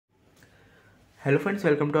Hello friends,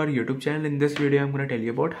 welcome to our YouTube channel. In this video, I'm going to tell you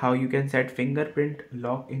about how you can set fingerprint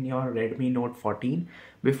lock in your Redmi Note 14.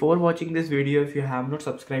 Before watching this video, if you have not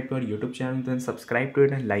subscribed to our YouTube channel, then subscribe to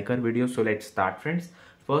it and like our video. So let's start friends.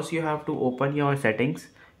 First, you have to open your settings,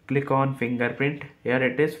 click on fingerprint. Here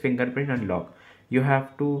it is, fingerprint unlock. You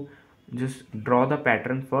have to just draw the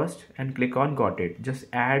pattern first and click on got it. Just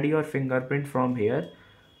add your fingerprint from here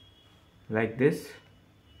like this.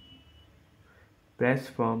 Press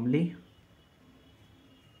firmly.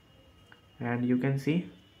 And you can see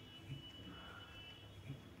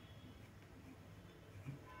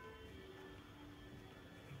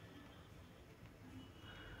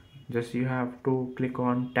just you have to click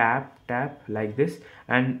on tap like this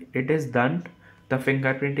and it is done. The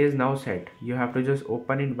fingerprint is now set. You have to just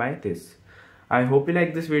open it by this. I hope you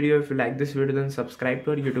like this video. If you like this video, then subscribe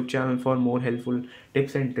to our YouTube channel for more helpful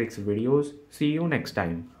tips and tricks videos. See you next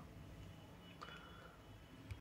time.